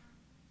off,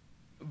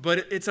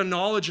 but it's a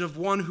knowledge of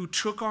one who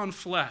took on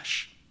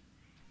flesh.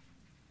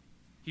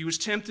 He was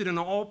tempted in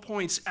all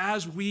points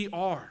as we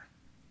are,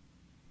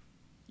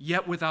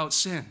 yet without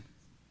sin.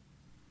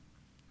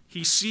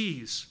 He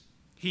sees,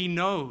 he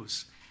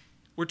knows.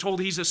 We're told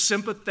he's a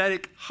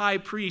sympathetic high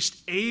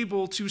priest,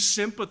 able to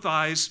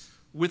sympathize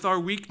with our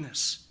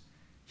weakness.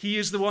 He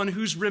is the one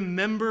who's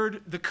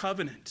remembered the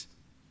covenant,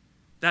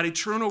 that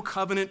eternal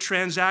covenant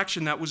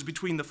transaction that was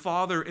between the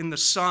Father and the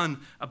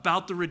Son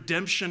about the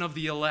redemption of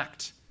the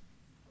elect.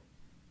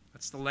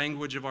 That's the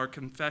language of our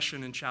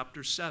confession in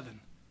chapter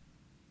 7.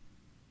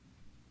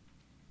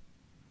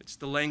 It's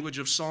the language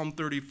of Psalm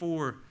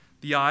 34.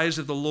 The eyes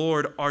of the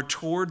Lord are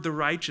toward the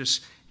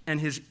righteous, and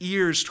his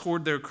ears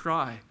toward their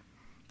cry.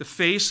 The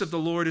face of the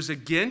Lord is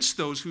against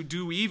those who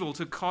do evil,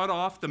 to cut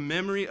off the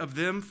memory of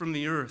them from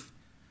the earth.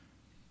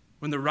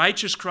 When the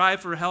righteous cry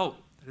for help,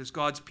 that is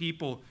God's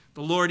people,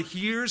 the Lord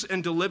hears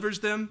and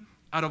delivers them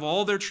out of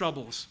all their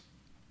troubles.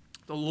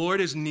 The Lord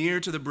is near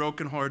to the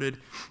brokenhearted,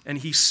 and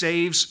he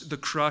saves the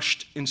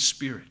crushed in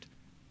spirit.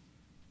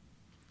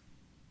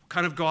 What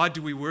kind of God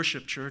do we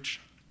worship, church?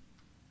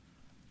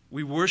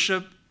 We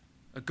worship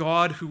a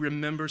God who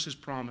remembers his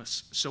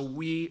promise, so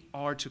we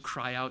are to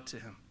cry out to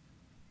him.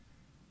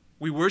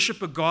 We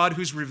worship a God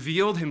who's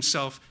revealed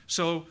himself,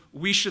 so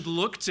we should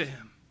look to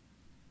him.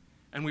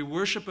 And we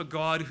worship a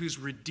God who's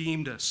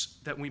redeemed us,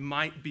 that we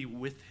might be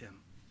with him.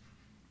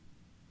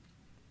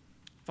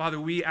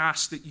 Father, we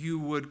ask that you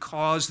would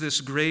cause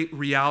this great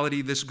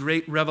reality, this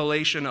great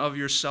revelation of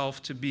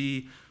yourself to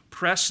be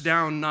pressed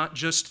down not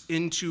just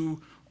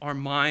into our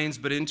minds,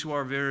 but into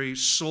our very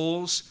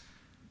souls,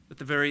 that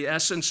the very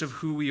essence of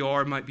who we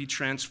are might be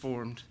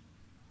transformed.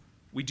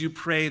 We do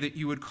pray that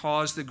you would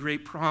cause the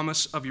great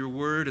promise of your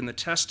word and the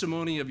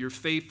testimony of your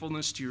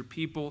faithfulness to your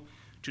people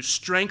to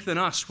strengthen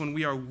us when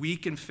we are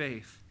weak in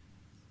faith,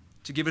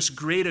 to give us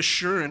great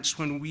assurance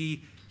when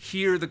we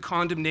hear the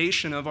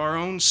condemnation of our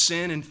own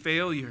sin and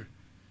failure,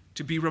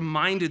 to be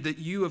reminded that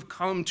you have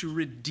come to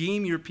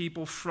redeem your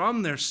people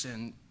from their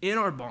sin in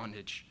our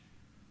bondage.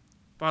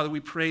 Father,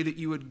 we pray that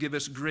you would give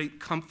us great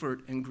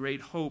comfort and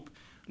great hope,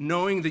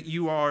 knowing that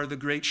you are the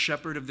great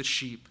shepherd of the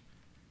sheep,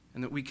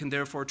 and that we can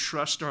therefore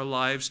trust our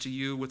lives to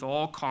you with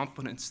all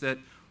confidence that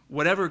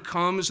whatever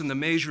comes in the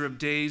measure of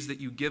days that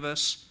you give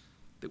us,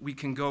 that we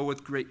can go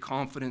with great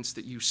confidence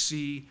that you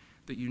see,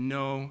 that you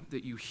know,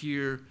 that you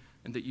hear,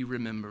 and that you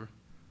remember.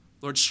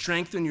 Lord,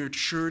 strengthen your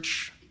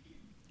church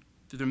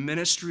through the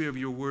ministry of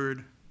your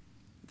word,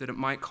 that it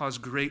might cause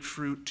great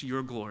fruit to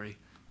your glory.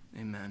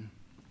 Amen.